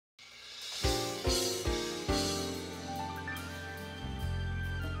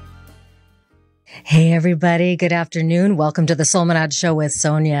Hey everybody, good afternoon. Welcome to the Solminod Show with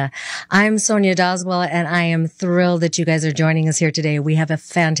Sonia. I'm Sonia Doswell and I am thrilled that you guys are joining us here today. We have a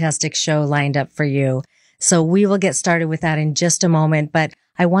fantastic show lined up for you. So we will get started with that in just a moment, but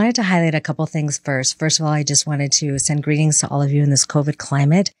I wanted to highlight a couple things first. First of all, I just wanted to send greetings to all of you in this COVID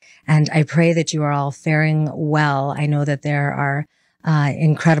climate, and I pray that you are all faring well. I know that there are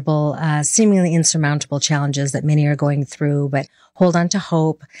incredible, seemingly insurmountable challenges that many are going through, but hold on to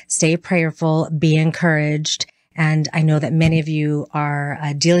hope, stay prayerful, be encouraged. And I know that many of you are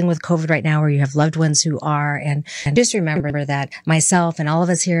dealing with COVID right now, or you have loved ones who are. And just remember that myself and all of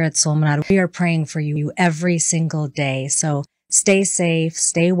us here at Solminod, we are praying for you every single day. So stay safe,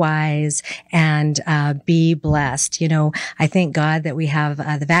 stay wise, and be blessed. You know, I thank God that we have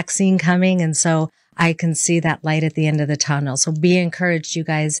the vaccine coming. And so I can see that light at the end of the tunnel. So be encouraged, you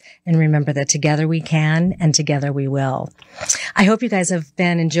guys, and remember that together we can and together we will. I hope you guys have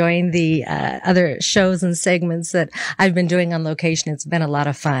been enjoying the other shows and segments that I've been doing on location. It's been a lot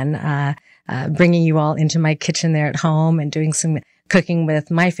of fun bringing you all into my kitchen there at home and doing some cooking with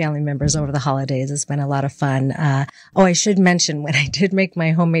my family members over the holidays. It's been a lot of fun. I should mention, when I did make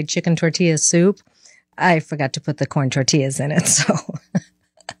my homemade chicken tortilla soup, I forgot to put the corn tortillas in it. So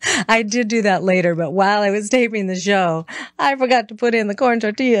I did do that later, but while I was taping the show, I forgot to put in the corn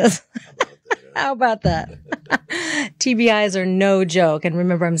tortillas. How about that? TBIs are no joke. And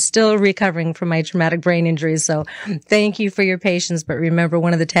remember, I'm still recovering from my traumatic brain injury. So thank you for your patience. But remember,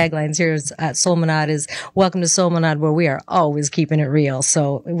 one of the taglines here is at Solminod is welcome to Solminod, where we are always keeping it real.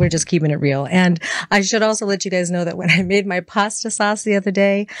 So we're just keeping it real. And I should also let you guys know that when I made my pasta sauce the other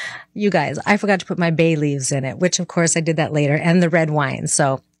day, you guys, I forgot to put my bay leaves in it, which of course I did that later, and the red wine.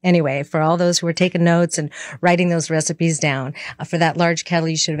 So anyway, for all those who are taking notes and writing those recipes down, for that large kettle,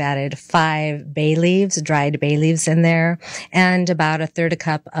 you should have added 5 bay leaves, dried bay leaves in there, and about 1/3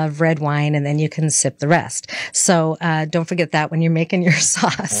 cup of red wine, and then you can sip the rest. So don't forget that when you're making your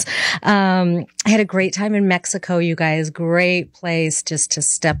sauce. I had a great time in Mexico, you guys. Great place just to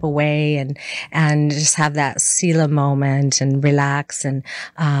step away and just have that Sila moment and relax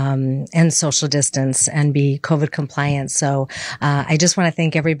and social distance and be COVID compliant. So I just want to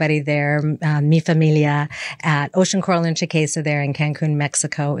thank everybody there, mi familia at Ocean Coral and Chiquesa there in Cancun,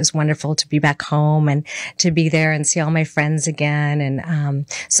 Mexico. It was wonderful to be back home and to be there and see all my friends again. And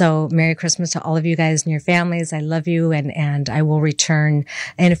so Merry Christmas to all of you guys and your families. I love you, and I will return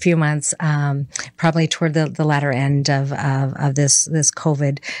in a few months, probably toward the latter end of this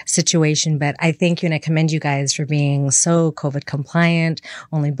COVID situation. But I thank you and I commend you guys for being so COVID compliant,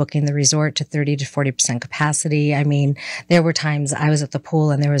 only booking the resort to 30 to 40% capacity. I mean, there were times I was at the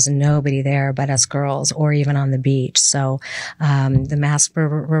pool and there was nobody there but us girls, or even on the beach. So the masks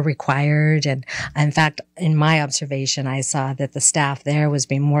were required. And in fact, in my observation, I saw that the staff there was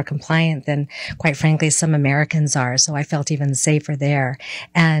being more compliant than, quite frankly, some Americans are. So I felt even safer there.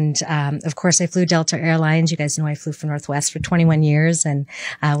 And of course, I flew Delta Airlines. You guys know I flew for Northwest for 21 years, and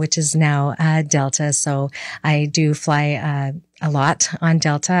which is now Delta. So I do fly a lot on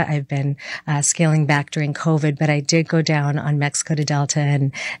Delta. I've been scaling back during COVID, but I did go down on Mexico to Delta,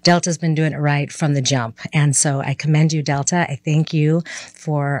 and Delta's been doing it right from the jump. And so I commend you, Delta. I thank you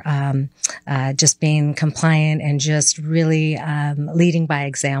for just being compliant and just really leading by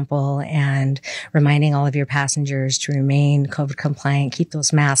example and reminding all of your passengers to remain COVID compliant, keep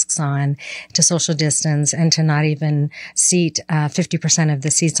those masks on, to social distance, and to not even seat 50% of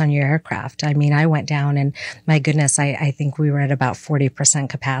the seats on your aircraft. I mean, I went down and my goodness, I think we were at about 40%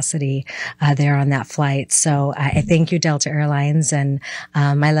 capacity there on that flight. So I thank you, Delta Airlines, and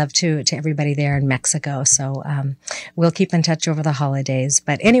my love to everybody there in Mexico. So we'll keep in touch over the holidays.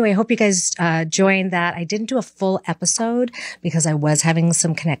 But anyway, I hope you guys joined that. I didn't do a full episode because I was having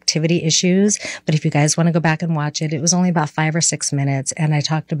some connectivity issues. But if you guys want to go back and watch it, it was only about 5 or 6 minutes. And I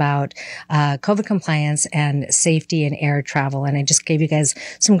talked about COVID compliance and safety in air travel. And I just gave you guys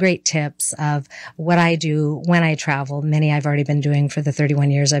some great tips of what I do when I travel. Many I've already been doing for the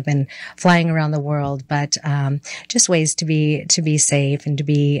 31 years I've been flying around the world, but just ways to be safe and to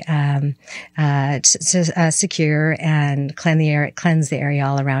be secure and cleanse the area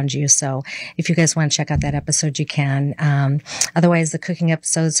all around you. So if you guys want to check out that episode, you can. Otherwise, the cooking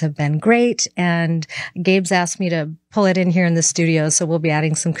episodes have been great, and Gabe's asked me to pull it in here in the studio, so we'll be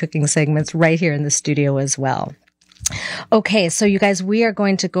adding some cooking segments right here in the studio as well. Okay, so you guys, we are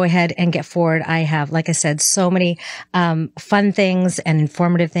going to go ahead and get forward. I have, like I said, so many fun things and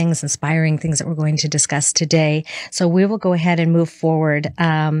informative things, inspiring things that we're going to discuss today. So we will go ahead and move forward.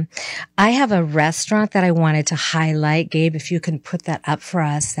 I have a restaurant that I wanted to highlight. Gabe, if you can put that up for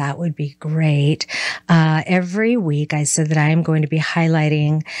us, that would be great. Every week, I said that I am going to be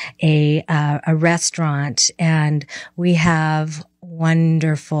highlighting a restaurant, and we have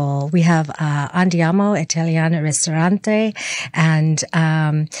wonderful. We have Andiamo Italiano Ristorante, and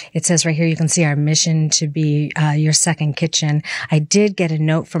it says right here, you can see our mission to be your second kitchen. I did get a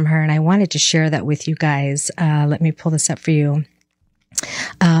note from her, and I wanted to share that with you guys. Let me pull this up for you.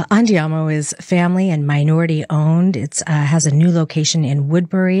 Andiamo is family and minority owned. It's has a new location in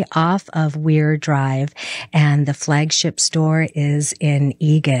Woodbury off of Weir Drive, and the flagship store is in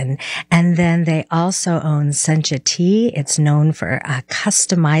Eagan. And then they also own Sencha Tea. It's known for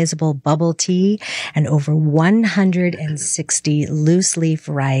customizable bubble tea and over 160 loose leaf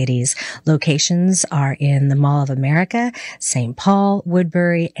varieties. Locations are in the Mall of America, St. Paul,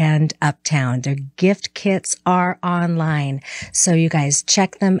 Woodbury, and Uptown. Their gift kits are online, so you guys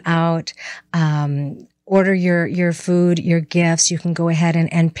check them out. Order your food, your gifts. You can go ahead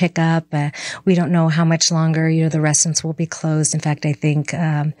and pick up. We don't know how much longer, the restaurants will be closed. In fact, I think,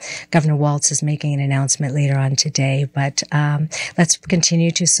 Governor Walz is making an announcement later on today, but, let's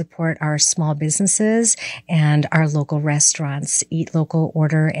continue to support our small businesses and our local restaurants. Eat local,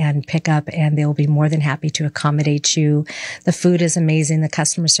 order and pick up, and they will be more than happy to accommodate you. The food is amazing. The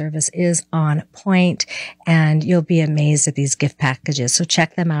customer service is on point, and you'll be amazed at these gift packages. So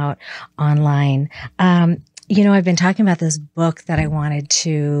check them out online. I've been talking about this book that I wanted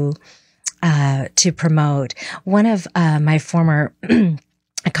to promote. One of my former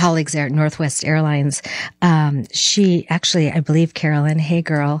colleagues there at Northwest Airlines, she actually, I believe, Carolyn, hey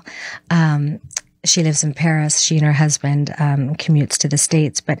girl, she lives in Paris. She and her husband commutes to the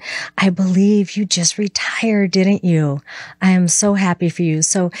States, but I believe you just retired, didn't you? I am so happy for you.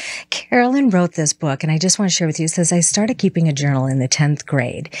 So Carolyn wrote this book, and I just want to share with you. It says, I started keeping a journal in the 10th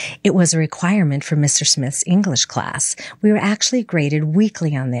grade. It was a requirement for Mr. Smith's English class. We were actually graded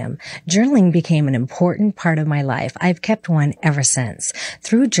weekly on them. Journaling became an important part of my life. I've kept one ever since.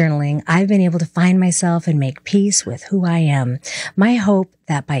 Through journaling, I've been able to find myself and make peace with who I am. My hope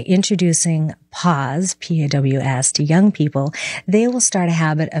that by introducing PAWS, P-A-W-S, to young people, they will start a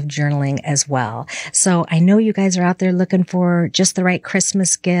habit of journaling as well. So I know you guys are out there looking for just the right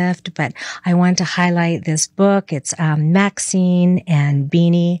Christmas gift, but I want to highlight this book. It's Maxine and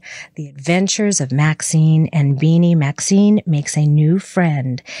Beanie, The Adventures of Maxine and Beanie. Maxine makes a new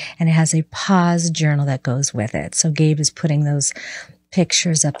friend, and it has a PAWS journal that goes with it. So Gabe is putting those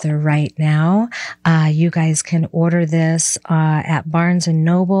pictures up there right now. You guys can order this at Barnes &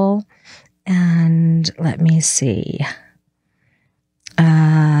 Noble. And let me see.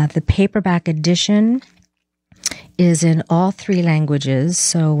 The paperback edition is in all 3 languages.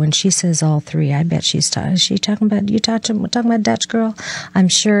 So when she says all 3, I bet she's talking about Dutch, girl. I'm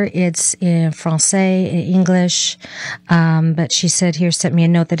sure it's in Francais, in English. But she said here, sent me a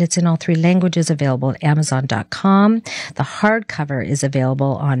note that it's in all 3 languages, available at Amazon.com. The hardcover is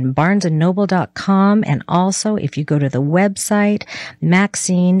available on BarnesandNoble.com. And also, if you go to the website,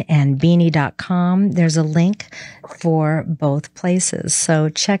 MaxineandBeanie.com, there's a link for both places. So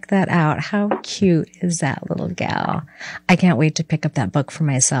check that out. How cute is that little gal? I can't wait to pick up that book for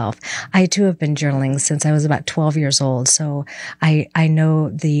myself. I too have been journaling since I was about 12 years old. So I know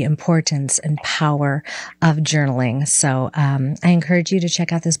the importance and power of journaling. So, I encourage you to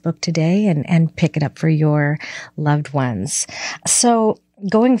check out this book today and pick it up for your loved ones. So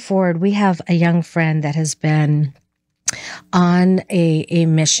going forward, we have a young friend that has been on a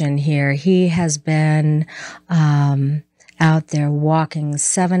mission here. He has been, out there walking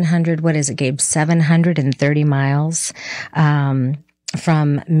 700, what is it, Gabe? 730 miles,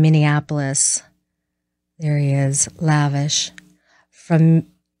 from Minneapolis. There he is, Lavish. From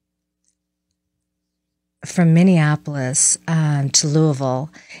Minneapolis, to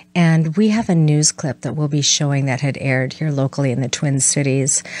Louisville. And we have a news clip that we'll be showing that had aired here locally in the Twin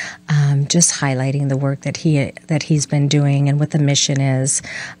Cities, just highlighting the work that he's been doing and what the mission is,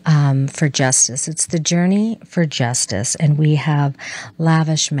 for justice. It's the journey for justice. And we have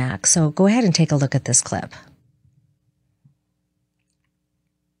Lavish Mac. So go ahead and take a look at this clip.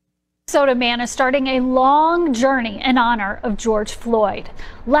 Minnesota man is starting a long journey in honor of George Floyd.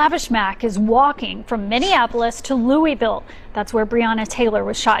 Lavish Mac is walking from Minneapolis to Louisville. That's where Breonna Taylor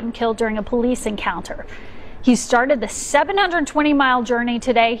was shot and killed during a police encounter. He started the 720-mile journey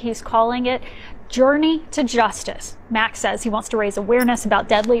today. He's calling it Journey to Justice. Max says he wants to raise awareness about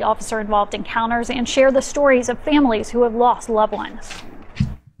deadly officer-involved encounters and share the stories of families who have lost loved ones.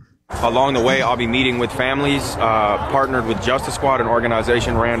 Along the way, I'll be meeting with families, partnered with Justice Squad, an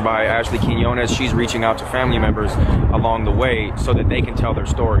organization ran by Ashley Quinones. She's reaching out to family members along the way so that they can tell their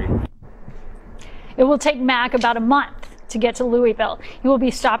story. It will take Mac about a month to get to Louisville. He will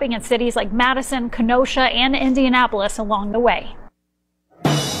be stopping in cities like Madison, Kenosha, and Indianapolis along the way.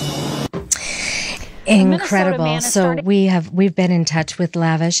 Incredible. So we've been in touch with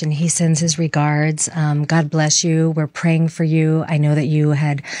Lavish, and he sends his regards. God bless you. We're praying for you. I know that you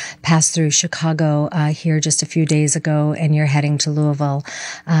had passed through Chicago here just a few days ago, and you're heading to Louisville.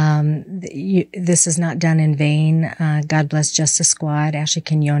 This is not done in vain. God bless Justice Squad, Ashley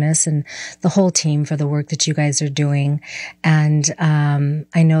Quinones, and the whole team for the work that you guys are doing. And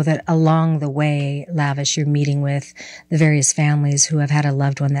I know that along the way, Lavish, you're meeting with the various families who have had a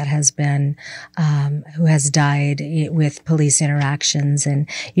loved one that has been who has died with police interactions, and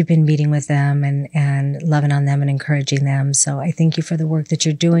you've been meeting with them and loving on them and encouraging them. So I thank you for the work that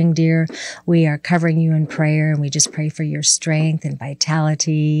you're doing, dear. We are covering you in prayer, and we just pray for your strength and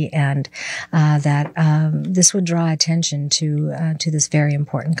vitality, and that this would draw attention to this very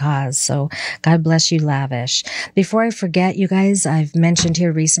important cause. So God bless you, Lavish. Before I forget, you guys, I've mentioned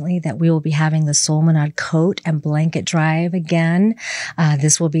here recently that we will be having the Solminod coat and blanket drive again.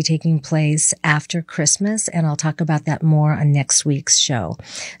 This will be taking place after Christmas, and I'll talk about that more on next week's show.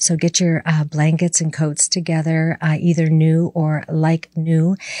 So get your blankets and coats together, either new or like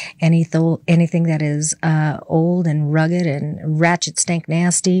new. Anything that is old and rugged and ratchet stank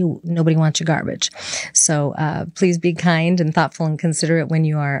nasty, nobody wants your garbage. So please be kind and thoughtful and considerate when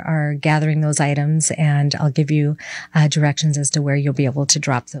you are gathering those items, and I'll give you directions as to where you'll be able to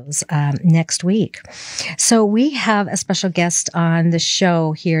drop those next week. So we have a special guest on the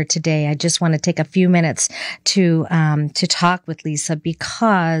show here today. I just want to take a few minutes to talk with Lisa,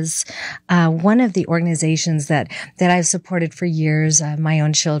 because one of the organizations that I've supported for years, my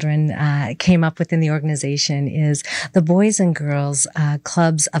own children came up within the organization, is the Boys and Girls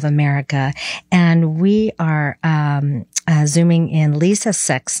Clubs of America, and we are zooming in Lisa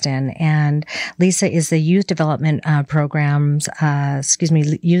Sexton, and Lisa is the youth development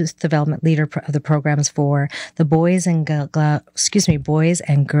youth development leader of the programs for the Boys and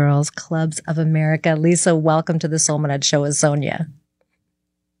Girls Clubs of America. Lisa, welcome to the Solminod Show with Sonia.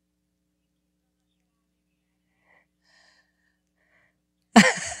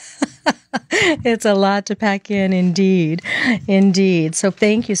 It's a lot to pack in, indeed. Indeed. So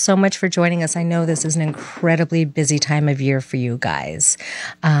thank you so much for joining us. I know this is an incredibly busy time of year for you guys.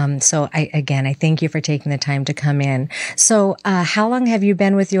 So I thank you for taking the time to come in. So how long have you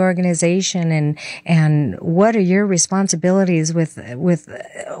been with the organization, and what are your responsibilities with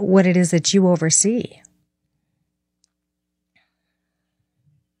what it is that you oversee?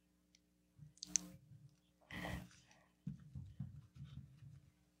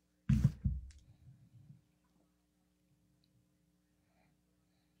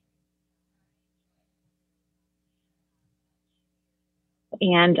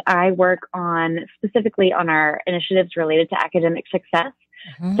 And I work specifically on our initiatives related to academic success.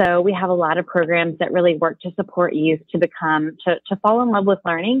 Mm-hmm. So we have a lot of programs that really work to support youth to fall in love with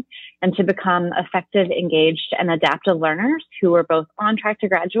learning and to become effective, engaged, and adaptive learners who are both on track to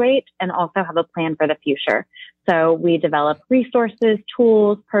graduate and also have a plan for the future. So we develop resources,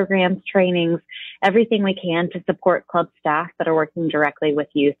 tools, programs, trainings, everything we can to support club staff that are working directly with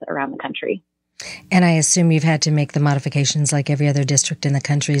youth around the country. And I assume you've had to make the modifications like every other district in the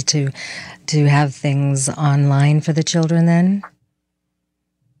country to have things online for the children then?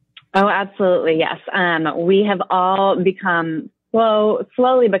 Oh, absolutely, yes. We have all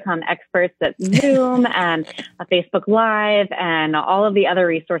slowly become experts at Zoom and Facebook Live and all of the other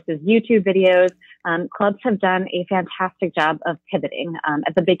resources, YouTube videos. Clubs have done a fantastic job of pivoting.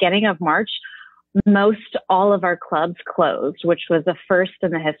 At the beginning of March, most all of our clubs closed, which was a first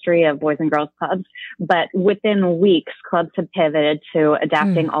in the history of Boys and Girls Clubs. But within weeks, clubs have pivoted to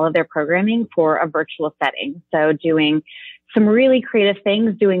adapting all of their programming for a virtual setting. So doing some really creative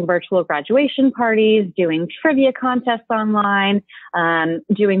things, doing virtual graduation parties, doing trivia contests online,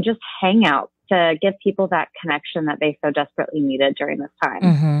 doing just hangouts to give people that connection that they so desperately needed during this time.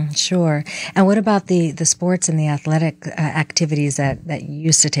 Mm-hmm, sure. And what about the sports and the athletic activities that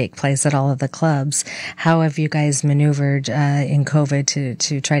used to take place at all of the clubs? How have you guys maneuvered in COVID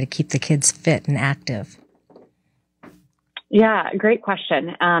to try to keep the kids fit and active? Yeah, great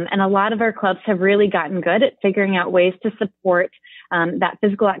question. And a lot of our clubs have really gotten good at figuring out ways to support that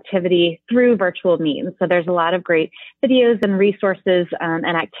physical activity through virtual means. So there's a lot of great videos and resources and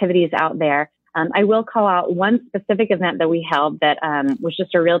activities out there. I will call out one specific event that we held that was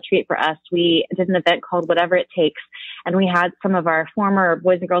just a real treat for us. We did an event called Whatever It Takes, and we had some of our former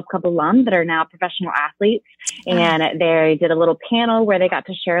Boys and Girls Club alum that are now professional athletes, and they did a little panel where they got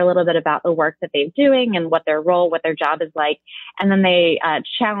to share a little bit about the work that they're doing and what their role, what their job is like, and then they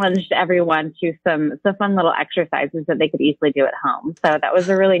challenged everyone to some fun little exercises that they could easily do at home. So that was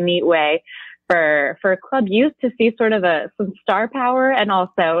a really neat way for club youth to see sort of some star power and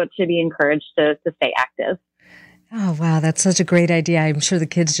also to be encouraged to stay active. Oh, wow. That's such a great idea. I'm sure the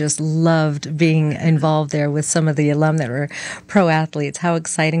kids just loved being involved there with some of the alum that were pro athletes. How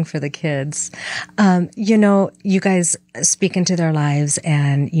exciting for the kids. You guys speak into their lives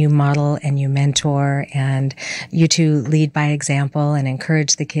and you model and you mentor and you two lead by example and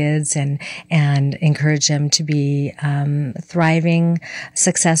encourage the kids and encourage them to be thriving,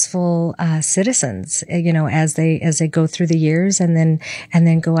 successful citizens, as they go through the years and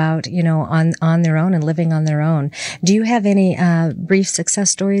then go out, on their own and living on their own. Do you have any brief success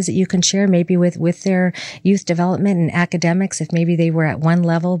stories that you can share, maybe with their youth development and academics? If maybe they were at one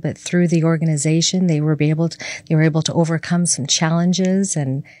level, but through the organization they were able to overcome some challenges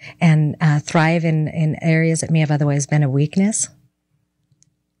and thrive in areas that may have otherwise been a weakness.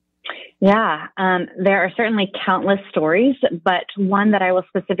 Yeah, there are certainly countless stories, but one that I will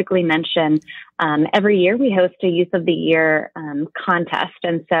specifically mention, every year we host a Youth of the Year contest.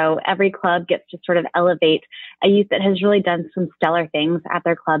 And so every club gets to sort of elevate a youth that has really done some stellar things at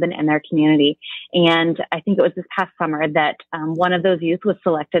their club and in their community. And I think it was this past summer that one of those youth was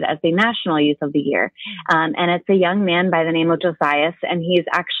selected as the National Youth of the Year. And it's a young man by the name of Josias, and he's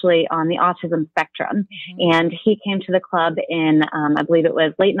actually on the autism spectrum. Mm-hmm. And he came to the club in, I believe it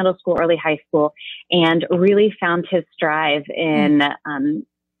was late middle school, early high school, and really found his strive in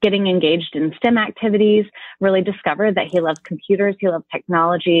getting engaged in STEM activities, really discovered that he loves computers, he loves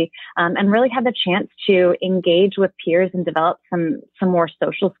technology, and really had the chance to engage with peers and develop some more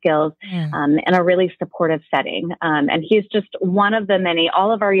social skills in a really supportive setting. And he's just one of the many,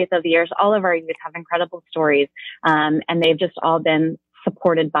 all of our Youth of the Years, all of our youth have incredible stories, and they've just all been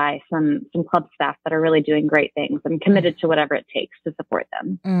supported by some club staff that are really doing great things and committed to whatever it takes to support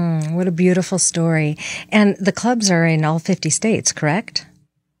them. What a beautiful story. And the clubs are in all 50 states, correct?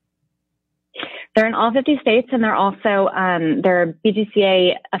 They're in all 50 states, and they're also, they're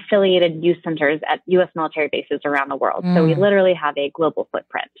BGCA affiliated youth centers at U.S. military bases around the world. So we literally have a global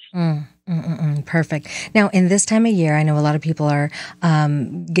footprint. Perfect. Now, in this time of year, I know a lot of people are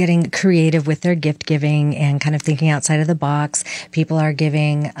getting creative with their gift giving and kind of thinking outside of the box. People are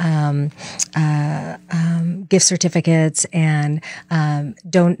giving gift certificates and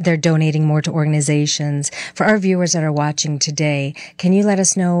they're donating more to organizations. For our viewers that are watching today, can you let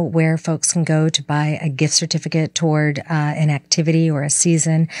us know where folks can go to buy a gift certificate toward an activity or a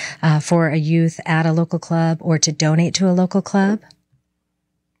season for a youth at a local club or to donate to a local club?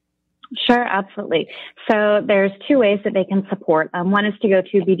 Sure, absolutely. So there's two ways that they can support. One is to go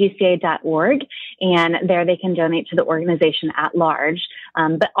to bgca.org, and there they can donate to the organization at large.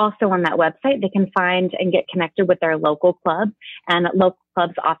 But also on that website, they can find and get connected with their local club. And local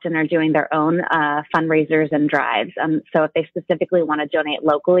clubs often are doing their own fundraisers and drives. So if they specifically want to donate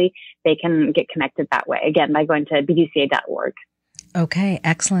locally, they can get connected that way, again, by going to bgca.org. Okay,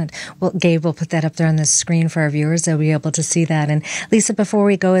 excellent. Well, Gabe, we'll put that up there on the screen for our viewers. They'll be able to see that. And Lisa, before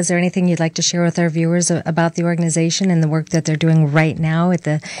we go, is there anything you'd like to share with our viewers about the organization and the work that they're doing right now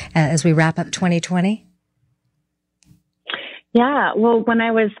as we wrap up 2020? Yeah, well, when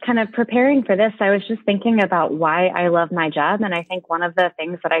I was kind of preparing for this, I was just thinking about why I love my job. And I think one of the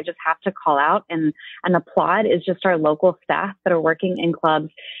things that I just have to call out and applaud is just our local staff that are working in clubs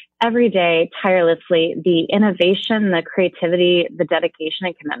every day tirelessly. The innovation, the creativity, the dedication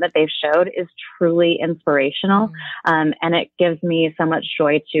and commitment they've showed is truly inspirational. And it gives me so much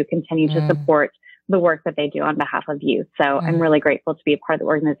joy to continue to support the work that they do on behalf of youth. So I'm really grateful to be a part of the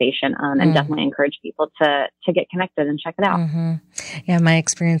organization and definitely encourage people to get connected and check it out. Yeah, my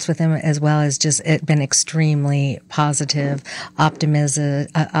experience with them as well has just been extremely positive,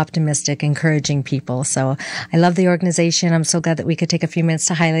 optimistic, encouraging people. So I love the organization. I'm so glad that we could take a few minutes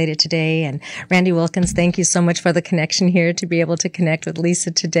to highlight it today. And Randy Wilkins, thank you so much for the connection here to be able to connect with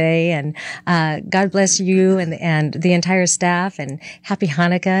Lisa today. And God bless you and the entire staff, and happy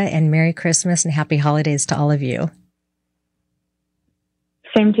Hanukkah and Merry Christmas and happy holidays to all of you.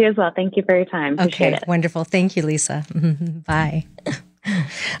 Same to you as well. Thank you for your time. Appreciate it. Wonderful. Thank you, Lisa. Bye.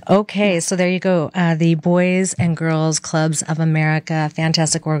 Okay, so there you go. The Boys and Girls Clubs of America,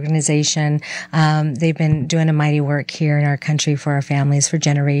 fantastic organization. They've been doing a mighty work here in our country for our families for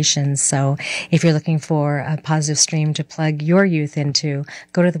generations. So if you're looking for a positive stream to plug your youth into,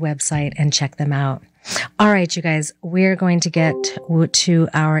 go to the website and check them out. All right, you guys, we're going to get to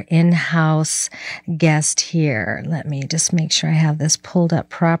our in-house guest here. Let me just make sure I have this pulled up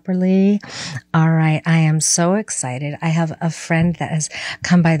properly. All right, I am so excited. I have a friend that has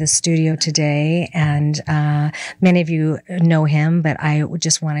come by the studio today, and many of you know him, but I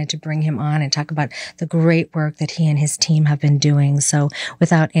just wanted to bring him on and talk about the great work that he and his team have been doing. So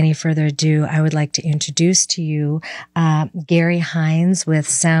without any further ado, I would like to introduce to you Gary Hines with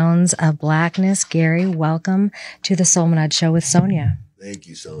Sounds of Blackness. Gary, welcome to the Solminod Show with Sonia. Thank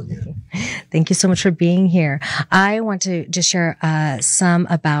you, Sonia. Thank you so much for being here. I want to just share some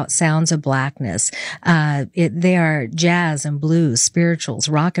about Sounds of Blackness. They are jazz and blues, spirituals,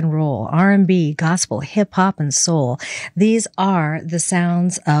 rock and roll, R&B, gospel, hip hop, and soul. These are the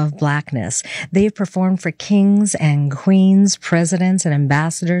Sounds of Blackness. They've performed for kings and queens, presidents and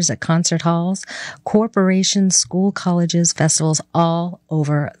ambassadors at concert halls, corporations, school colleges, festivals all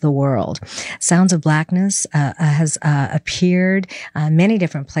over the world. Sounds of Blackness has appeared many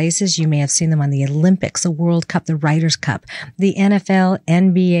different places. You may have seen them on the Olympics, the World Cup, the Ryder Cup, the NFL,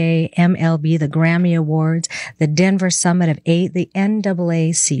 NBA, MLB, the Grammy Awards, the Denver Summit of 8, the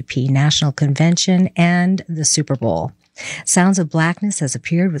NAACP National Convention, and the Super Bowl. Sounds of Blackness has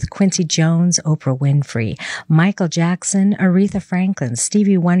appeared with Quincy Jones, Oprah Winfrey, Michael Jackson, Aretha Franklin,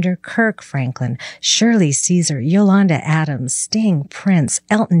 Stevie Wonder, Kirk Franklin, Shirley Caesar, Yolanda Adams, Sting, Prince,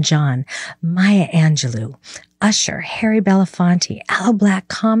 Elton John, Maya Angelou, Usher, Harry Belafonte, Aloe Black,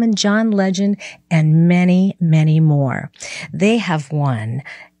 Common, John Legend, and many, many more. They have won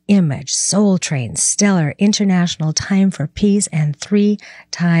Image, Soul Train, Stellar, International, Time for Peace, and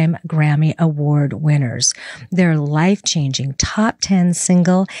 3-time Grammy Award winners. Their life-changing top 10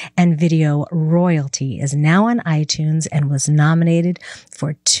 single and video Royalty is now on iTunes and was nominated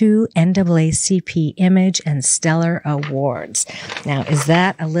for 2 NAACP Image and Stellar Awards. Now, is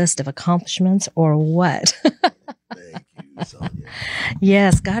that a list of accomplishments or what? Thank you, Sonia.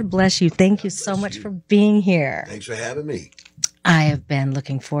 Yes, God bless you. Thank you so much for being here. Thanks for having me. I have been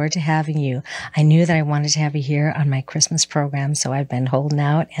looking forward to having you. I knew that I wanted to have you here on my Christmas program, so I've been holding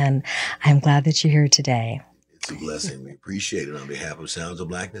out, and I'm glad that you're here today. It's a blessing. We appreciate it on behalf of Sounds of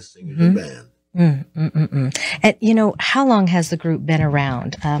Blackness Singers and Band. And, you know, how long has the group been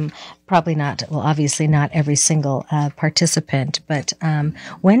around? Probably not, well, obviously not every single participant, but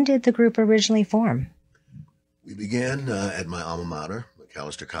when did the group originally form? We began at my alma mater,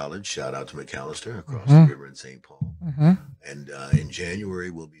 McAllister College. Shout out to McAllister across the river in St. Paul. And in January,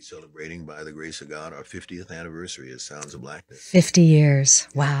 we'll be celebrating, by the grace of God, our 50th anniversary as Sounds of Blackness. 50 years.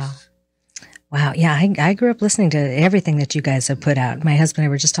 Wow. Yes. Wow. Yeah, I grew up listening to everything that you guys have put out. My husband and I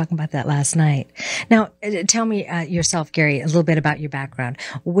were just talking about that last night. Now, tell me yourself, Gary, a little bit about your background.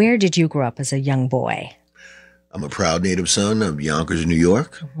 Where did you grow up as a young boy? I'm a proud native son of Yonkers, New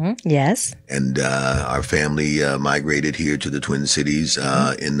York. Yes. And our family migrated here to the Twin Cities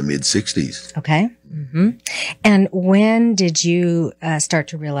in the mid-'60s. Okay. And when did you start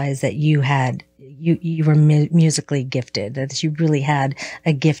to realize that you were musically gifted, that you really had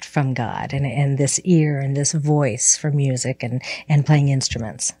a gift from God and this ear and this voice for music and playing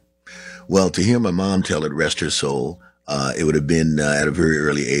instruments? Well, to hear my mom tell it, rest her soul, it would have been at a very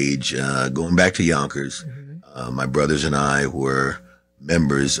early age, going back to Yonkers. My brothers and I were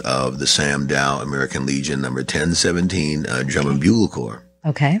members of the Sam Dow American Legion number 1017 Drum and Bugle Corps.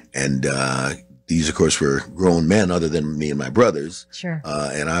 Okay. And these, of course, were grown men other than me and my brothers. Sure.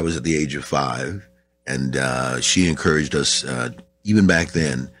 And I was at the age of 5. And she encouraged us, even back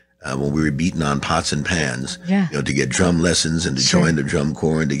then, when we were beating on pots and pans, to get drum lessons and to join the drum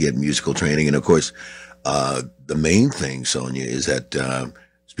corps and to get musical training. And, of course, the main thing, Sonia, is that,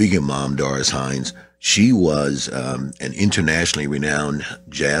 speaking of Mom, Doris Hines, she was an internationally renowned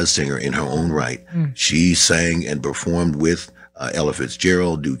jazz singer in her own right. She sang and performed with Ella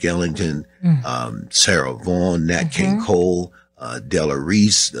Fitzgerald, Duke Ellington, Sarah Vaughan, Nat King Cole, Della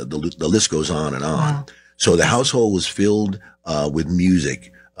Reese. The list goes on and on. Wow. So the household was filled with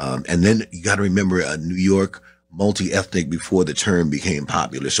music. And then you got to remember New York, multi-ethnic before the term became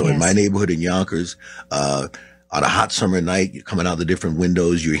popular. So in my neighborhood in Yonkers, on a hot summer night, you're coming out the different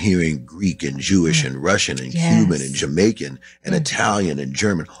windows, you're hearing Greek and Jewish and Russian and Cuban and Jamaican and Italian and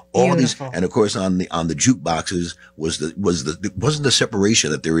German, all these. And of course, on the jukeboxes wasn't the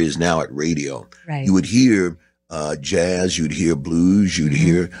separation that there is now at radio. Right. You would hear jazz, you'd hear blues, you'd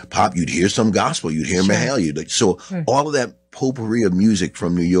hear pop, you'd hear some gospel, you'd hear Mahal. So all of that potpourri of music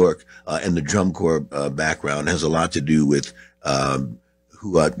from New York, and the drum corps background has a lot to do with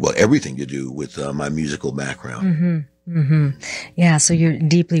everything to do with my musical background. Mm-hmm. Mm-hmm. Yeah, so you're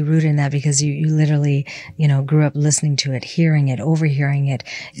deeply rooted in that because you literally, grew up listening to it, hearing it, overhearing it.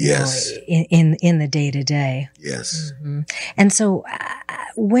 Yes. In the day to day. Yes. Mm-hmm. And so,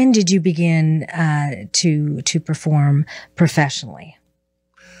 when did you begin to perform professionally?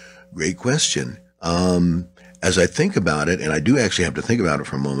 Great question. As I think about it, and I do actually have to think about it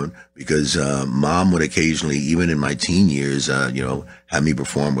for a moment, because Mom would occasionally, even in my teen years, have me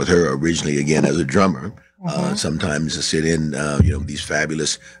perform with her, originally again as a drummer. Sometimes to sit in, these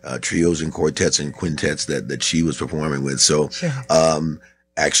fabulous trios and quartets and quintets that she was performing with. So, sure.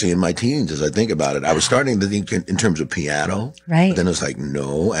 Actually in my teens, as I think about it, I was starting to think in terms of piano. Right. But then I was like,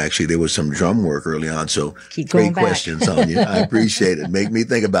 no, actually there was some drum work early on. So great question, Sonia. I appreciate it. Make me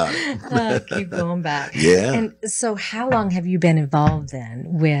think about it. Keep going back. Yeah. And so how long have you been involved then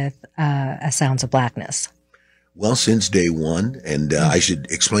with Sounds of Blackness? Well, since day one, and I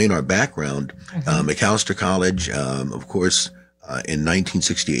should explain our background. Macalester College, of course, in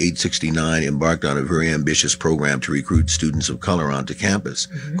 1968-69, embarked on a very ambitious program to recruit students of color onto campus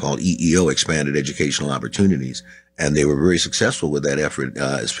called EEO, Expanded Educational Opportunities. And they were very successful with that effort,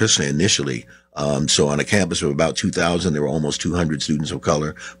 especially initially. So on a campus of about 2,000, there were almost 200 students of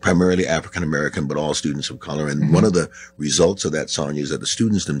color, primarily African American, but all students of color. And one of the results of that, Sonia, is that the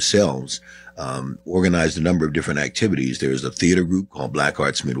students themselves organized a number of different activities. There's a theater group called Black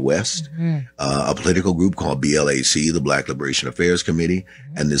Arts Midwest, a political group called BLAC, the Black Liberation Affairs Committee,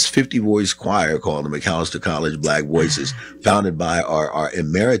 and this 50-voice choir called the Macalester College Black Voices, founded by our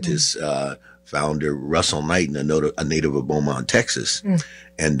emeritus founder, Russell Knight, a native of Beaumont, Texas.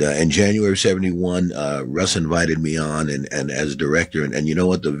 And in January of 71, Russ invited me on and as director. And you know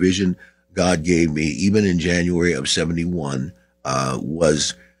what? The vision God gave me, even in January of 71,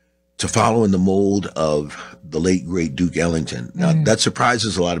 was to follow in the mold of the late, great Duke Ellington. Now, that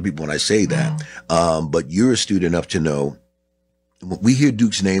surprises a lot of people when I say that. But you're astute enough to know, we hear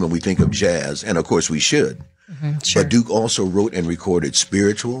Duke's name and we think of jazz, and of course we should. Sure. But Duke also wrote and recorded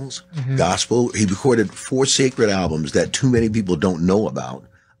spirituals, gospel. He recorded 4 sacred albums that too many people don't know about,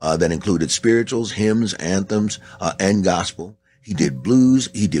 that included spirituals, hymns, anthems, and gospel. He did blues.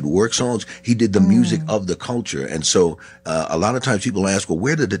 He did work songs. He did the music of the culture. And so, a lot of times people ask, well,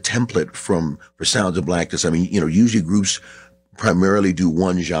 where did the template for Sounds of Blackness? I mean, usually groups primarily do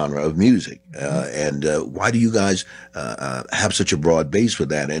one genre of music. And why do you guys have such a broad base for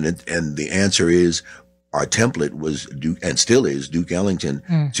that? And the answer is, our template was Duke, and still is Duke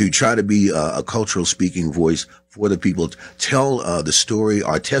Ellington, to try to be a cultural speaking voice for the people, tell the story,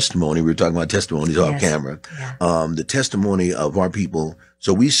 our testimony. We were talking about testimonies off camera. The testimony of our people.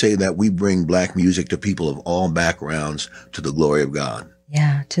 So we say that we bring Black music to people of all backgrounds to the glory of God.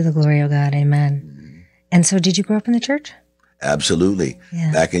 Yeah, to the glory of God. Amen. And so did you grow up in the church? Absolutely.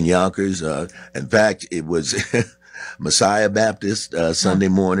 Yeah. Back in Yonkers. In fact, it was Messiah Baptist Sunday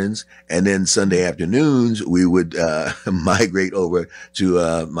mornings, and then Sunday afternoons we would migrate over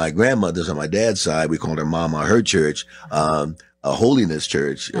to my grandmother's on my dad's side. We called her Mama, her church, a holiness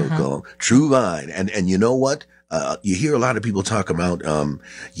church called True Vine. And you know what? You hear a lot of people talk about, Mom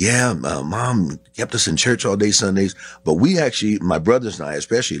kept us in church all day Sundays, but we actually, my brothers and I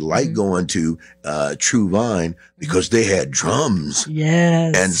especially, like going to True Vine because they had drums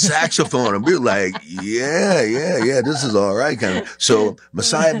and saxophone, and we were like, yeah, this is all right, kind of. So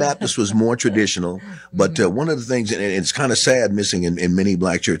Messiah Baptist was more traditional, but one of the things, and it's kind of sad missing in many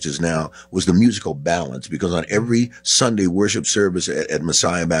Black churches now, was the musical balance, because on every Sunday worship service at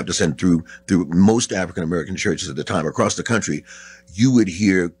Messiah Baptist and through most African American churches at the time across the country, you would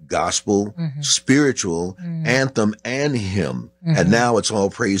hear gospel, spiritual, anthem, and hymn. And now it's all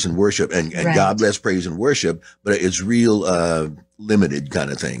praise and worship, and God bless praise and worship, but it's real limited kind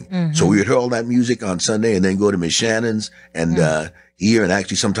of thing. So we would hear all that music on Sunday and then go to Miss Shannon's and hear and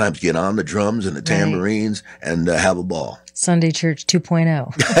actually sometimes get on the drums and the tambourines and have a ball. Sunday Church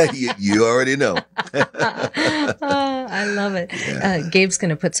 2.0. You already know. I love it. Yeah. Gabe's going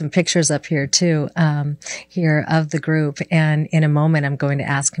to put some pictures up here too, here of the group. And in a moment, I'm going to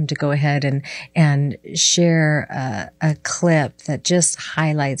ask him to go ahead and share a clip that just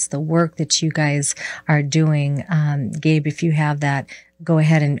highlights the work that you guys are doing. Gabe, if you have that, go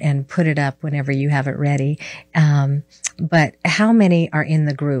ahead and put it up whenever you have it ready. But how many are in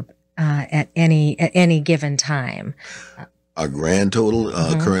the group at any given time? Our grand total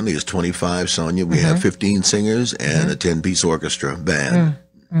currently is 25, Sonia. We have 15 singers and a 10-piece orchestra band.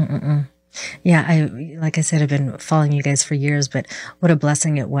 Yeah, like I said, I've been following you guys for years, but what a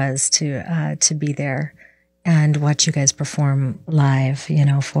blessing it was to be there and watch you guys perform live, you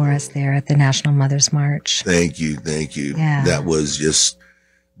know, for us there at the National Mothers March. Thank you. Thank you. Yeah. That was just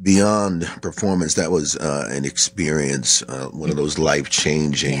beyond performance. That was an experience, one of those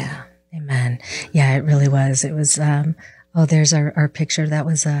life-changing. Yeah. Amen. Yeah, it really was. It was, there's our picture. That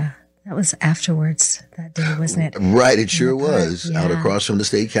was afterwards that day, wasn't it? Right. It sure was. Yeah. Out across from the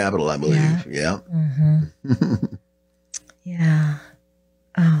state capitol, I believe. Yeah. Mm-hmm. Yeah.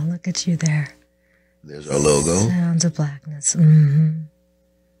 Oh, look at you there. There's our logo. Sounds of Blackness. Mm-hmm.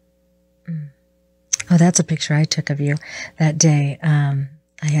 Oh, that's a picture I took of you that day. I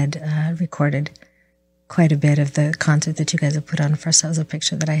had recorded quite a bit of the concert that you guys have put on for us. That was a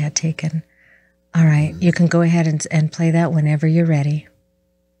picture that I had taken. All right. You can go ahead and play that whenever you're ready.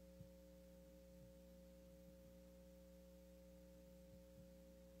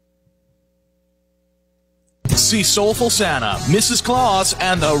 See Soulful Santa, Mrs. Claus,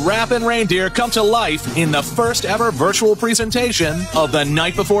 and the Rappin' Reindeer come to life in the first ever virtual presentation of The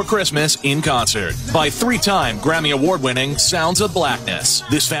Night Before Christmas in concert by 3-time Grammy Award-winning Sounds of Blackness.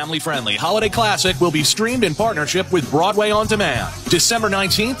 This family-friendly holiday classic will be streamed in partnership with Broadway On Demand, December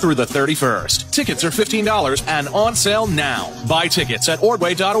 19th through the 31st. Tickets are $15 and on sale now. Buy tickets at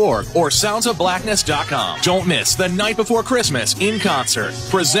ordway.org or soundsofblackness.com. Don't miss The Night Before Christmas in concert,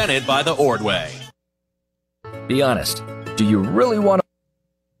 presented by the Ordway. Be honest. Do you really want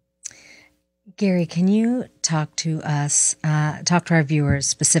to? Gary, can you talk to us, talk to our viewers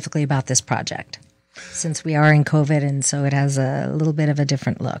specifically about this project? Since we are in COVID, and so it has a little bit of a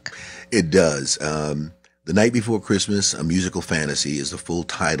different look. It does. The Night Before Christmas, A Musical Fantasy, is the full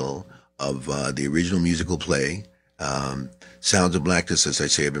title of the original musical play. Sounds of Blackness, as I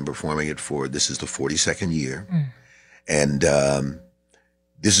say, I've been performing it this is the 42nd year. And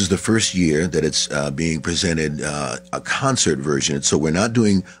this is the first year that it's being presented a concert version. So we're not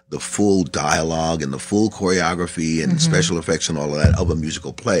doing the full dialogue and the full choreography and special effects and all of that of a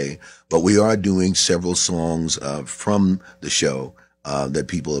musical play, but we are doing several songs from the show that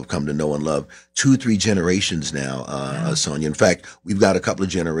people have come to know and love. 2-3 generations now, Sonia. In fact, we've got a couple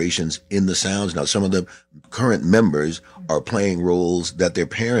of generations in the Sounds now. Some of the current members are playing roles that their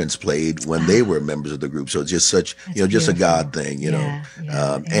parents played when they were members of the group. So it's just such, just a God thing, you know.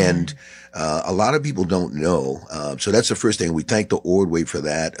 And a lot of people don't know. So that's the first thing. We thank the Ordway for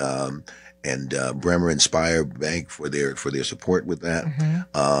that. And Bremer Inspire Bank for their support with that.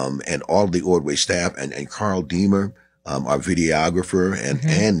 And all of the Ordway staff and Carl Deemer, our videographer,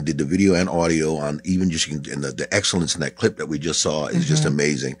 and did the video and audio on even just, and the excellence in that clip that we just saw is just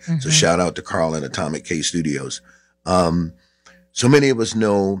amazing. So shout out to Carl and Atomic K Studios. So many of us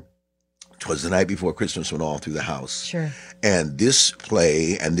know 'Twas the Night Before Christmas went all through the house. Sure. And this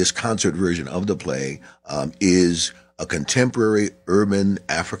play and this concert version of the play is a contemporary urban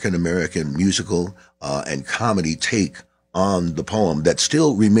African-American musical and comedy take on the poem that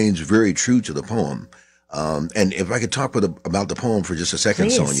still remains very true to the poem. And if I could talk about the poem for just a second,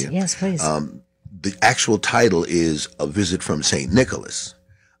 please. Sonia. Yes, please. The actual title is A Visit from St. Nicholas.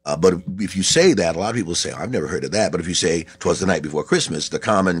 But if you say that, a lot of people say, I've never heard of that. But if you say 'Twas the Night Before Christmas, the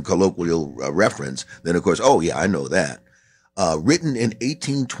common colloquial reference, then of course, oh yeah, I know that. Written in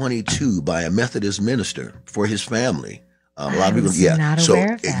 1822 by a Methodist minister for his family. A lot of people, not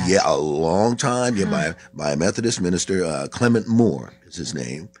aware of that. Yeah, a long time, by a Methodist minister, Clement Moore is his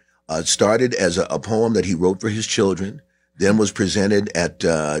name. Started as a poem that he wrote for his children, then was presented at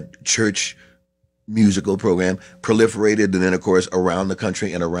church musical program, proliferated, and then, of course, around the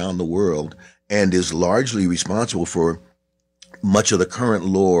country and around the world, and is largely responsible for much of the current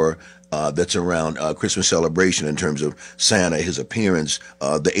lore that's around Christmas celebration in terms of Santa, his appearance,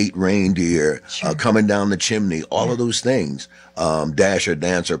 the 8 reindeer, coming down the chimney, all of those things, Dasher,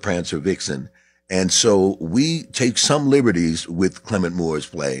 Dancer, Prancer, Vixen. And so we take some liberties with Clement Moore's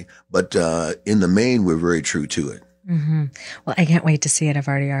play, but in the main, we're very true to it. Mm-hmm. Well, I can't wait to see it. I've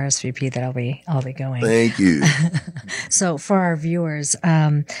already RSVP'd that I'll be going. Thank you. So for our viewers,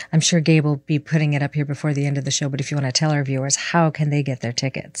 I'm sure Gabe will be putting it up here before the end of the show, but if you want to tell our viewers, how can they get their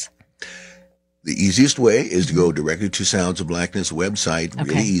tickets? The easiest way is to go directly to Sounds of Blackness website. Okay.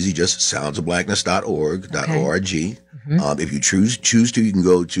 Really easy, just soundsofblackness.org. If you choose to, you can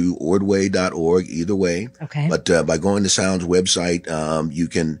go to ordway.org either way. Okay. But by going to Sounds website, you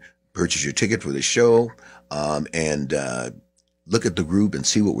can purchase your ticket for the show and look at the group and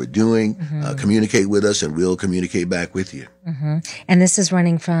see what we're doing, communicate with us, and we'll communicate back with you. And this is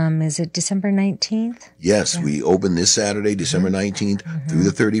running from, is it December 19th? Yes, we open this Saturday, December 19th through the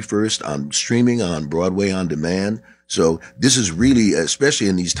 31st on streaming on Broadway On Demand. So this is really, especially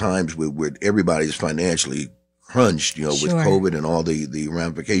in these times where everybody's financially crunched, with COVID and all the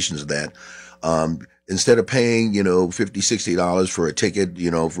ramifications of that. Instead of paying, $50, $60 for a ticket,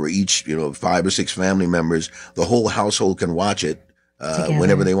 for each, 5 or 6 family members, the whole household can watch it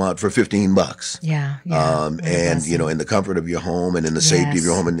whenever they want for $15. Yeah. And, in the comfort of your home and in the safety of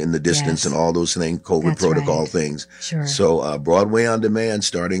your home and in the distance and all those things, COVID protocol things. Sure. So, Broadway on Demand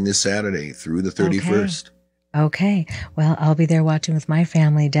starting this Saturday through the 31st. Okay. Well, I'll be there watching with my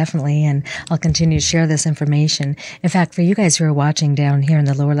family, definitely, and I'll continue to share this information. In fact, for you guys who are watching down here in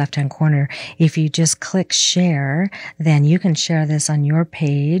the lower left-hand corner, if you just click share, then you can share this on your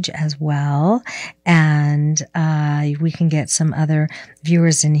page as well. And we can get some other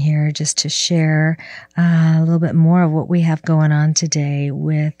viewers in here just to share a little bit more of what we have going on today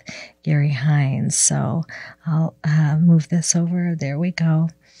with Gary Hines. So I'll move this over. There we go.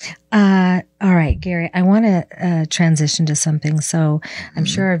 All right, Gary, I want to transition to something. So I'm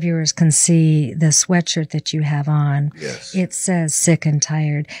sure our viewers can see the sweatshirt that you have on. Yes. It says Sick and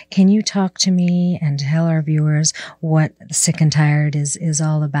Tired. Can you talk to me and tell our viewers what Sick and Tired is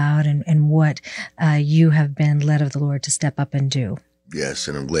all about and what you have been led of the Lord to step up and do? Yes,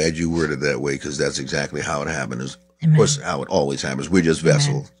 and I'm glad you worded that way because that's exactly how it happened. Of Amen. course, how it always happens. We're just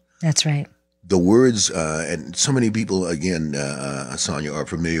vessels. Amen. That's right. The words, and so many people, again, Sonia, are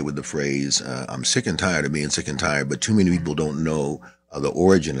familiar with the phrase, I'm sick and tired of being sick and tired, but too many people don't know the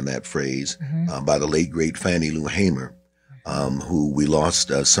origin of that phrase by the late, great Fannie Lou Hamer, who we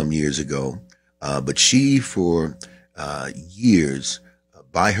lost some years ago. But she, for years,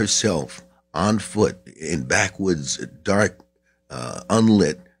 by herself, on foot, in backwoods, dark,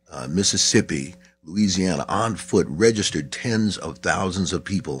 unlit Mississippi, Louisiana, on foot, registered tens of thousands of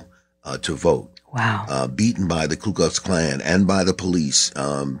people to vote. Wow. Beaten by the Ku Klux Klan and by the police,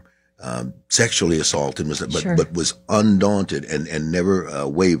 sexually assaulted, but was undaunted and never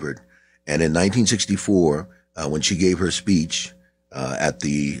wavered. And in 1964, when she gave her speech at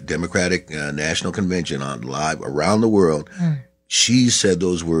the Democratic National Convention on live around the world, she said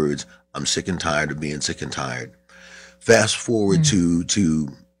those words, I'm sick and tired of being sick and tired. Fast forward to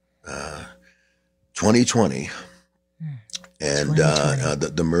 2020. And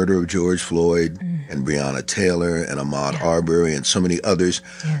the murder of George Floyd and Breonna Taylor and Ahmaud Arbery and so many others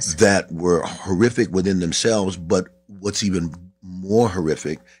that were horrific within themselves. But what's even more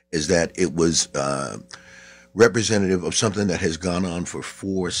horrific is that it was representative of something that has gone on for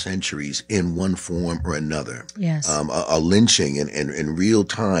 4 centuries in one form or another. Yes. A lynching in real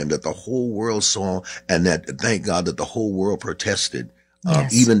time that the whole world saw, and that, thank God, that the whole world protested.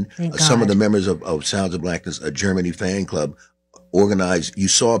 Even some of the members of Sounds of Blackness, a Germany fan club, organized. You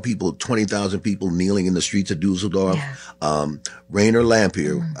saw people, 20,000 people kneeling in the streets of Dusseldorf. Rainer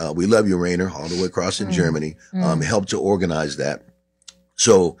Lampier, we love you, Rainer, all the way across in Germany, helped to organize that.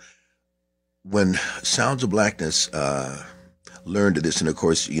 So when Sounds of Blackness learned of this, and of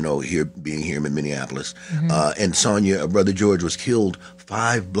course, being here in Minneapolis, and Sonia, Brother George, was killed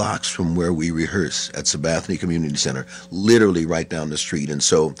 5 blocks from where we rehearse at Sabathani Community Center, literally right down the street. And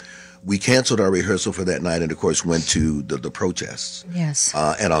so we canceled our rehearsal for that night and, of course, went to the protests. Yes.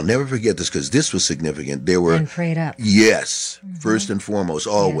 And I'll never forget this because this was significant. There were... And prayed up. Yes. First and foremost,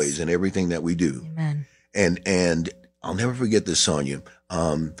 always, in everything that we do. Amen. And I'll never forget this, Sonia.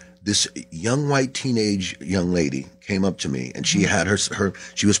 This young white teenage young lady came up to me, and she had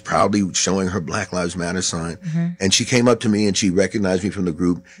she was proudly showing her Black Lives Matter sign. And she came up to me and she recognized me from the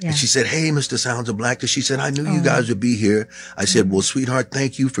group. And she said, "Hey, Mr. Sounds of Blackness." She said, "I knew you guys would be here." I said, "Well, sweetheart,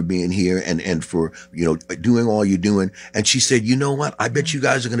 thank you for being here and for, doing all you're doing." And she said, "You know what? I bet you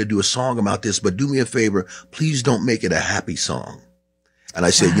guys are going to do a song about this, but do me a favor. Please don't make it a happy song." And I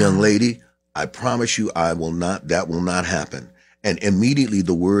said, "Young lady, I promise you that will not happen." And immediately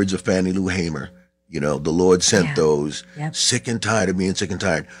the words of Fannie Lou Hamer, the Lord sent those, sick and tired of being sick and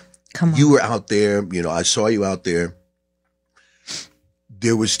tired. Come on. You were out there, I saw you out there.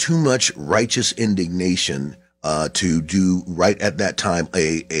 There was too much righteous indignation to do right at that time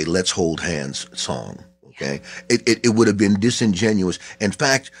a Let's Hold Hands song. Okay. It would have been disingenuous. In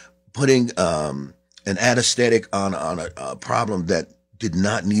fact, putting an anesthetic on a problem that did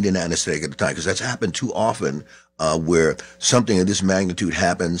not need an anesthetic at the time, because that's happened too often, where something of this magnitude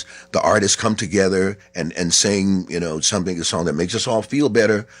happens, the artists come together and sing, a song that makes us all feel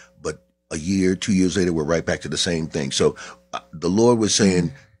better, but a year, 2 years later, we're right back to the same thing. So the Lord was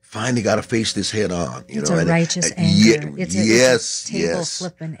saying, finally got to face this head on. It's a righteous anger. It's a table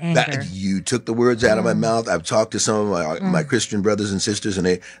flipping anger. You took the words out of my mouth. I've talked to some of my Christian brothers and sisters, and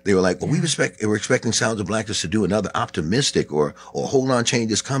they were like, "Well, we're expecting Sounds of Blackness to do another optimistic or Hold On, Change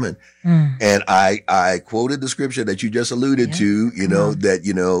is Coming." And I quoted the scripture that you just alluded to, that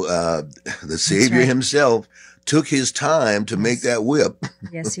the Savior himself took his time to make that whip.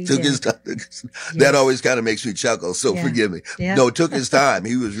 Yes, he took did. his time. That always kind of makes me chuckle. So forgive me. Yeah. No, it took his time.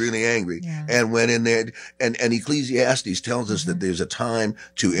 He was really angry and went in there. And Ecclesiastes tells us that there's a time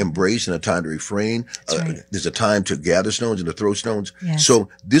to embrace and a time to refrain. There's a time to gather stones and to throw stones. Yes. So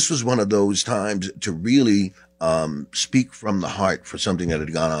this was one of those times to really speak from the heart for something that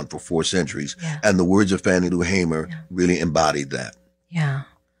had gone on for 4 centuries. Yeah. And the words of Fannie Lou Hamer really embodied that. Yeah.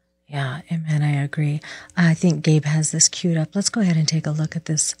 Yeah. Amen. I agree. I think Gabe has this queued up. Let's go ahead and take a look at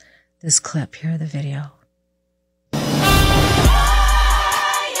this clip here, the video.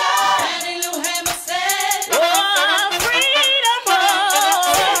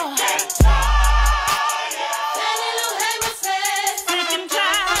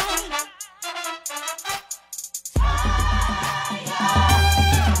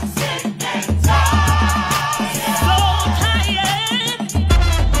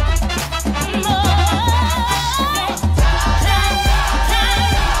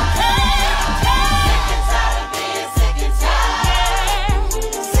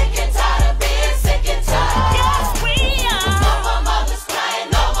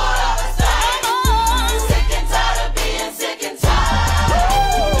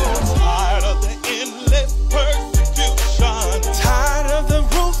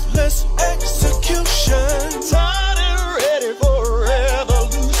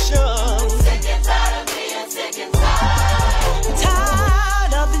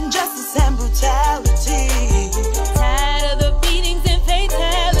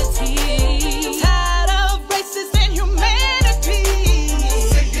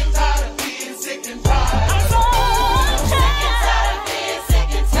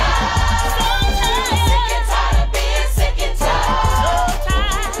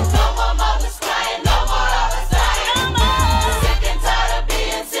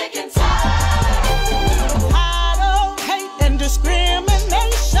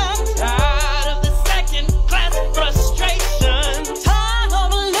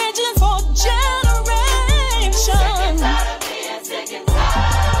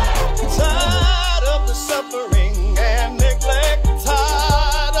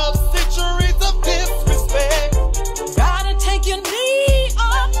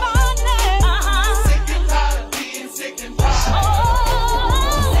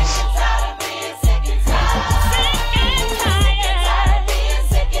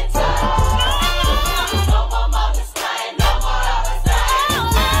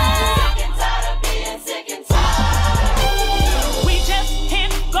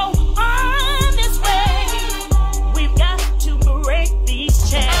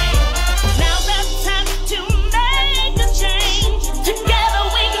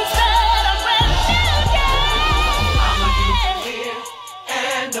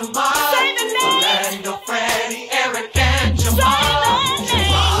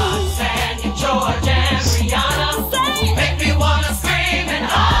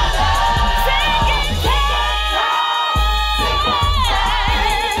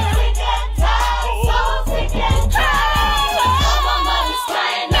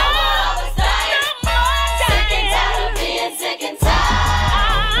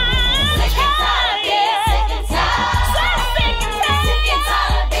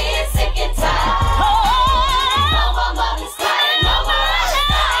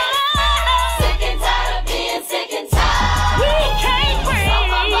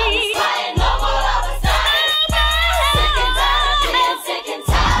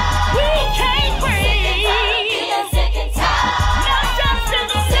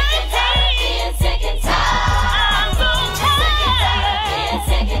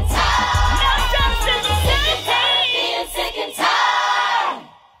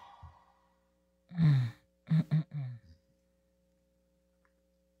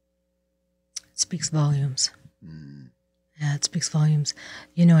 Speaks volumes. Yeah, it speaks volumes.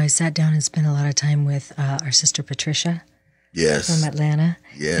 You know, I sat down and spent a lot of time with our sister Patricia. Yes. From Atlanta.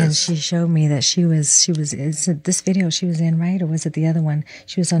 Yes. And she showed me that she was, is it this video she was in, right? Or was it the other one?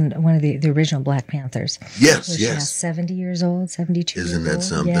 She was on one of the original Black Panthers. Yes, yes. 70 years old, 72 Isn't years that old.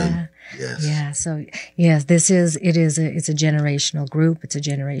 something? Yeah. Yes. Yeah. So, yes, it's a generational group. It's a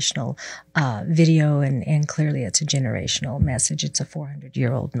generational video, and clearly it's a generational message. It's a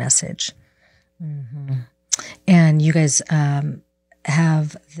 400-year-old message. Mm-hmm. And you guys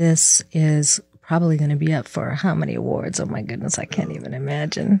have, this is probably going to be up for how many awards? Oh my goodness, I can't even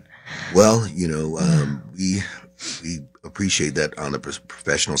imagine. Well, you know, we appreciate that on the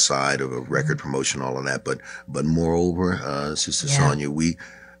professional side of a record promotion, all of that. But moreover, Sister Sonia,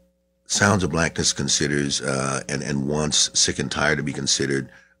 Sounds of Blackness considers and wants Sick and Tired to be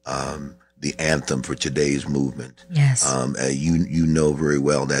considered the anthem for today's movement. Yes. You know very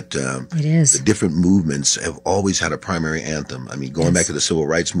well that it is. the different movements have always had a primary anthem. I mean, going back to the civil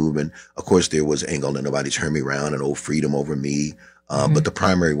rights movement, of course, there was Ain't Gonna Let Nobody Turn Me Around and Oh Freedom Over Me. But the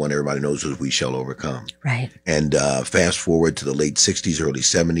primary one everybody knows was We Shall Overcome. Right. And fast forward to the late 60s, early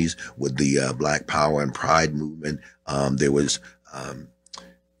 70s with the Black Power and Pride movement. There was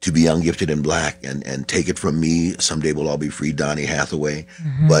To Be Young, Gifted, and Black and Take It From Me, Someday We'll All Be Free, Donny Hathaway.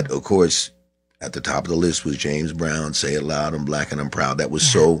 But, of course, at the top of the list was James Brown, Say It Loud, I'm Black and I'm Proud. That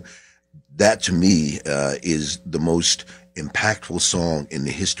was that to me is the most impactful song in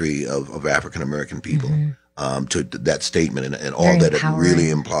the history of African-American people. To that statement and all that it really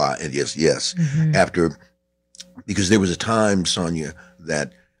implied. And yes. Because there was a time, Sonia,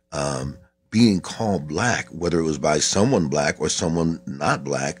 that being called black, whether it was by someone black or someone not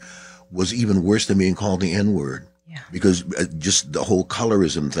black, was even worse than being called the N-word. Yeah. Because just the whole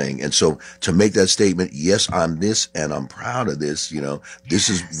colorism thing. And so to make that statement, yes, I'm this and I'm proud of this, this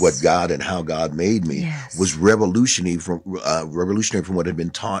is what God and how God made me, was revolutionary from what had been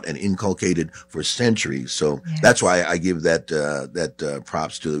taught and inculcated for centuries. So that's why I give that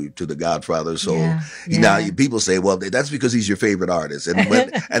props to the Godfather of Soul. Now people say, well, that's because he's your favorite artist.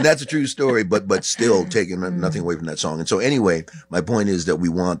 And that's a true story, but still taking nothing away from that song. And so anyway, my point is that we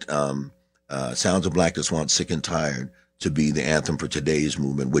want, Sounds of Blackness wants Sick and Tired to be the anthem for today's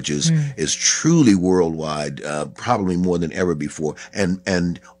movement, which is truly worldwide, probably more than ever before.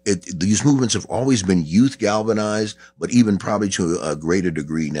 And these movements have always been youth galvanized, but even probably to a greater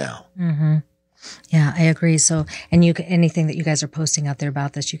degree now. Yeah, I agree. So, and anything that you guys are posting out there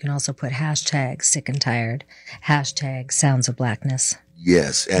about this, you can also put hashtag Sick and Tired, hashtag Sounds of Blackness.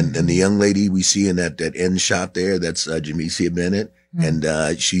 Yes, and the young lady we see in that end shot there, that's Jamesia Bennett. And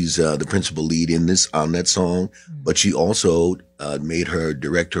she's the principal lead on that song, but she also made her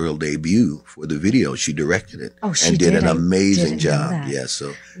directorial debut for the video. She directed it and did an amazing job. Yes,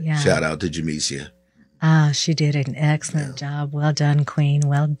 so shout out to Jamesia. She did an excellent job. Well done, Queen.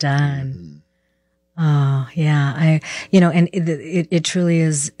 Well done. Oh yeah, and it truly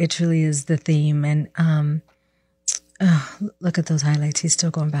is the theme. And look at those highlights. He's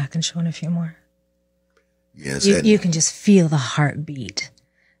still going back and showing a few more. Yes, you can just feel the heartbeat.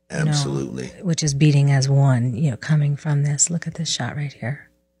 Absolutely. Which is beating as one, coming from this. Look at this shot right here.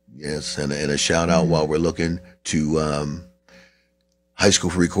 Yes, and a shout out while we're looking to High School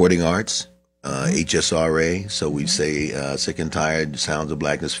for Recording Arts, HSRA. So we say Sick and Tired, Sounds of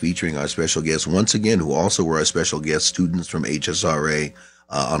Blackness, featuring our special guests, once again, who also were our special guest students from HSRA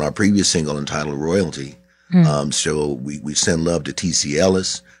on our previous single entitled Royalty. So we send love to TC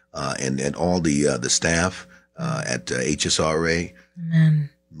Ellis, and all the staff at HSRA. Amen.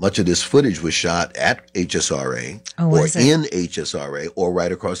 Much of this footage was shot at HSRA or in HSRA or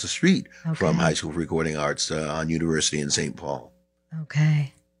right across the street from High School for Recording Arts on University in St. Paul.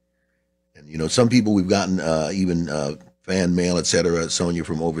 Okay. And, some people we've gotten even fan mail, et cetera, Sonia,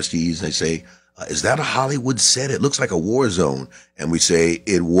 from overseas. They say, is that a Hollywood set? It looks like a war zone. And we say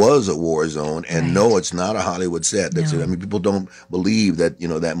it was a war zone. And no, it's not a Hollywood set. That's it. I mean, people don't believe that,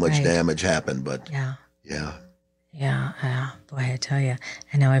 that much damage happened. But yeah. Boy, I tell you,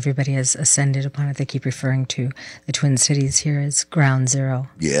 I know everybody has ascended upon it. They keep referring to the Twin Cities here as ground zero.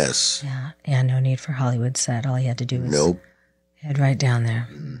 Yes. Yeah. And no need for Hollywood set. All you had to do was head right down there.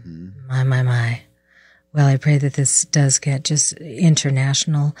 My. Well, I pray that this does get just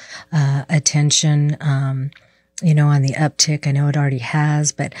international attention, on the uptick. I know it already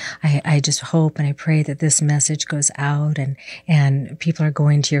has, but I just hope and I pray that this message goes out and people are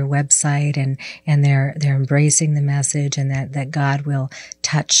going to your website and they're embracing the message, and that God will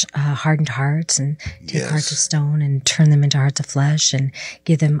touch hardened hearts and take hearts of stone and turn them into hearts of flesh and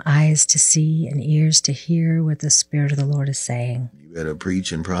give them eyes to see and ears to hear what the Spirit of the Lord is saying. Better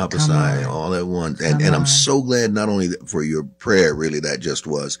preach and prophesy all at once. And I'm so glad not only for your prayer, really, that just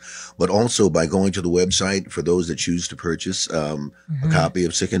was, but also by going to the website for those that choose to purchase a copy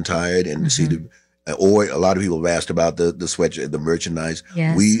of Sick and Tired and see or a lot of people have asked about the sweatshirt, the merchandise.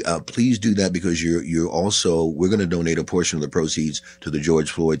 Yes. We please do that because we're going to donate a portion of the proceeds to the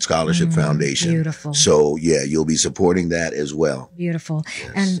George Floyd Scholarship Foundation. Beautiful. So you'll be supporting that as well. Beautiful.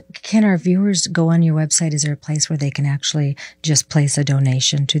 Yes. And can our viewers go on your website? Is there a place where they can actually just place a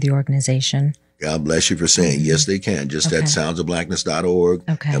donation to the organization? God bless you for saying yes, they can. Just at soundsofblackness.org.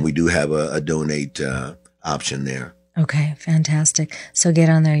 Okay. And we do have a donate option there. Okay, fantastic. So get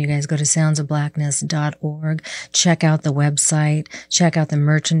on there, you guys. Go to soundsofblackness.org. Check out the website. Check out the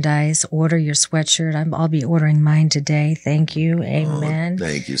merchandise. Order your sweatshirt. I'll be ordering mine today. Thank you. Amen. Oh,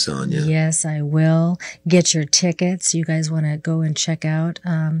 thank you, Sonia. Yes, I will. Get your tickets. You guys want to go and check out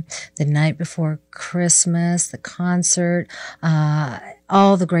the night before Christmas, the concert,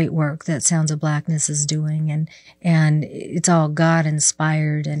 all the great work that Sounds of Blackness is doing, and it's all God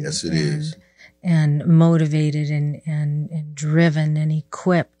inspired, and yes, it is. And motivated and driven and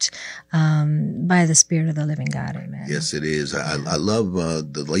equipped by the Spirit of the living God. Amen. Yes, it is. I love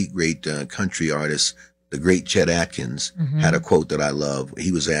the late, great country artist, the great Chet Atkins, had a quote that I love.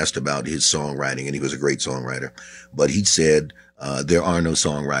 He was asked about his songwriting, and he was a great songwriter. But he said, there are no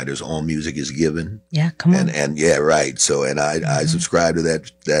songwriters. All music is given. Yeah, come on. And yeah, right. So, and I subscribe to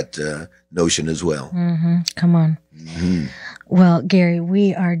that notion as well. Come on. Well, Gary,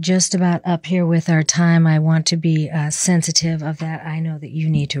 we are just about up here with our time. I want to be sensitive of that. I know that you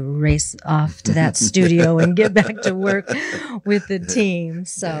need to race off to that studio and get back to work with the team.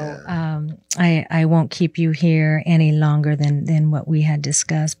 So I won't keep you here any longer than what we had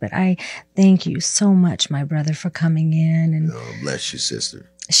discussed. But I thank you so much, my brother, for coming in and bless you, sister.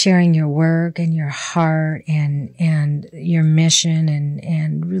 Sharing your work and your heart and your mission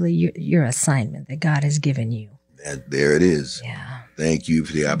and really your assignment that God has given you. And there it is. Yeah. Thank you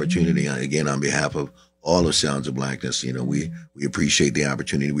for the opportunity. Again, on behalf of all of Sounds of Blackness, we appreciate the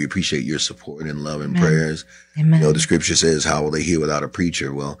opportunity. We appreciate your support and love and prayers. Amen. The scripture says, how will they hear without a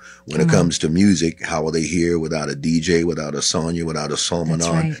preacher? Well, when it comes to music, how will they hear without a DJ, without a Sonia, without a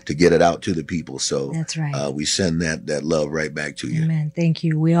Solminod to get it out to the people? So that's right. We send that love right back to you. Amen. Thank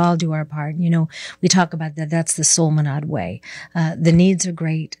you. We all do our part. We talk about that. That's the Solminod way. The needs are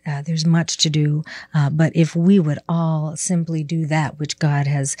great. There's much to do. But if we would all simply do that which God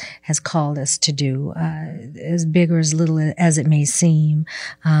has called us to do, as big or as little as it may seem,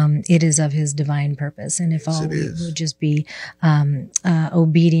 it is of his divine purpose. And if all we would just be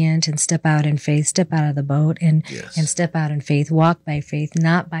obedient and step out in faith, step out of the boat and step out in faith, walk by faith,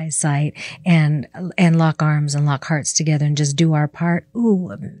 not by sight, and lock arms and lock hearts together and just do our part.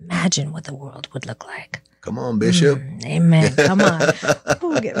 Ooh, imagine what the world would look like. Come on, Bishop. Amen. Come on.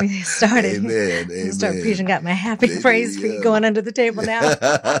 Ooh, get me started. Amen. Start preaching. Got my happy praise feet going under the table now.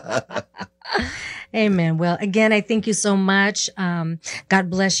 Amen. Well, again, I thank you so much. God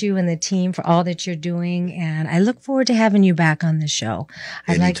bless you and the team for all that you're doing. And I look forward to having you back on the show.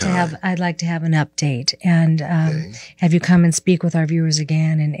 I'd like to have an update and, have you come and speak with our viewers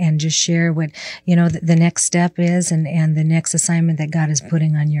again and just share what, the next step is and the next assignment that God is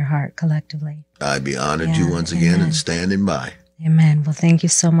putting on your heart collectively. I'd be honored to once again and standing by. Amen. Well, thank you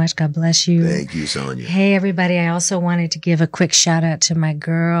so much. God bless you. Thank you, Sonia. Hey, everybody. I also wanted to give a quick shout out to my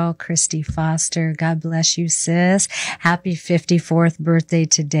girl, Christy Foster. God bless you, sis. Happy 54th birthday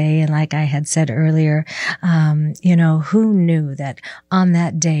today. And like I had said earlier, who knew that on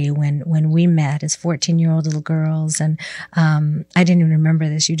that day when we met as 14-year-old little girls, and I didn't even remember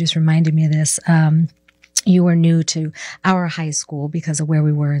this. You just reminded me of this. You were new to our high school because of where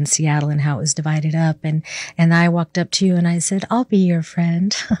we were in Seattle and how it was divided up. And I walked up to you and I said, I'll be your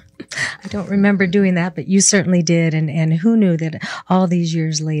friend. I don't remember doing that, but you certainly did. And who knew that all these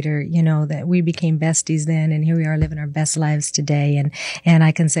years later, that we became besties then. And here we are living our best lives today. And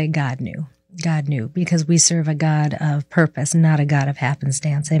I can say God knew. God knew, because we serve a God of purpose, not a God of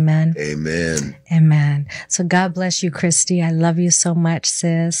happenstance. Amen. Amen. Amen. So God bless you, Christy. I love you so much,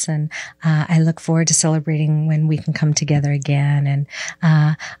 sis. And I look forward to celebrating when we can come together again. And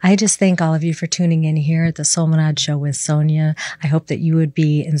I just thank all of you for tuning in here at the Solminod Show with Sonia. I hope that you would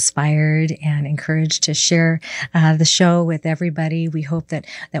be inspired and encouraged to share the show with everybody. We hope that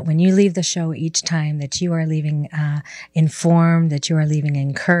when you leave the show each time, that you are leaving informed, that you are leaving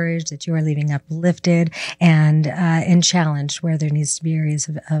encouraged, that you are leaving uplifted and challenged where there needs to be areas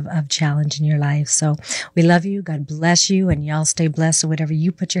of challenge in your life. So we love you. God bless you, and y'all stay blessed with whatever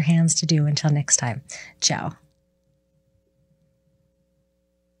you put your hands to do. Until next time. Ciao.